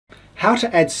how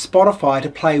to add Spotify to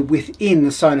play within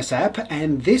the Sonos app,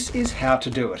 and this is how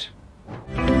to do it.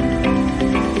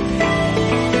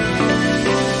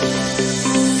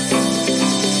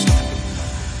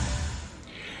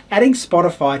 Adding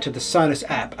Spotify to the Sonos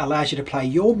app allows you to play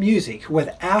your music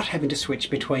without having to switch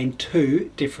between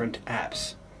two different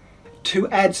apps. To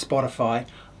add Spotify,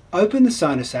 open the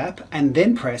Sonos app and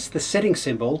then press the settings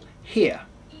symbol here.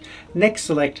 Next,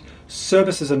 select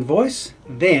Services and Voice,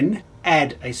 then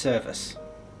Add a Service.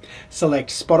 Select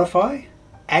Spotify,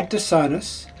 Add to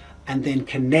Sonos, and then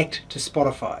Connect to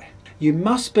Spotify. You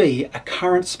must be a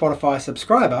current Spotify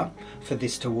subscriber for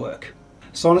this to work.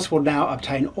 Sonos will now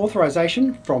obtain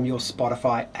authorization from your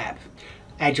Spotify app.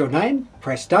 Add your name,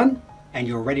 press Done, and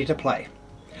you're ready to play.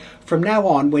 From now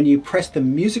on, when you press the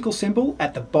musical symbol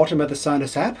at the bottom of the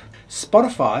Sonos app,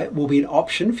 Spotify will be an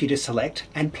option for you to select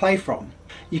and play from.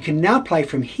 You can now play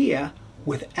from here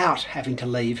without having to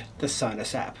leave the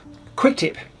Sonos app. Quick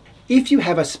tip, if you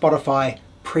have a Spotify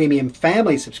Premium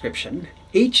Family subscription,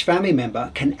 each family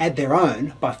member can add their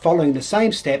own by following the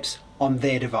same steps on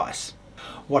their device.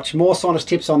 Watch more Sonos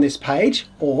tips on this page,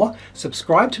 or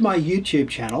subscribe to my YouTube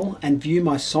channel and view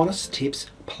my Sonos tips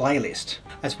playlist,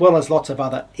 as well as lots of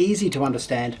other easy to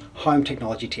understand home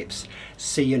technology tips.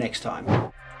 See you next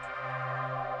time.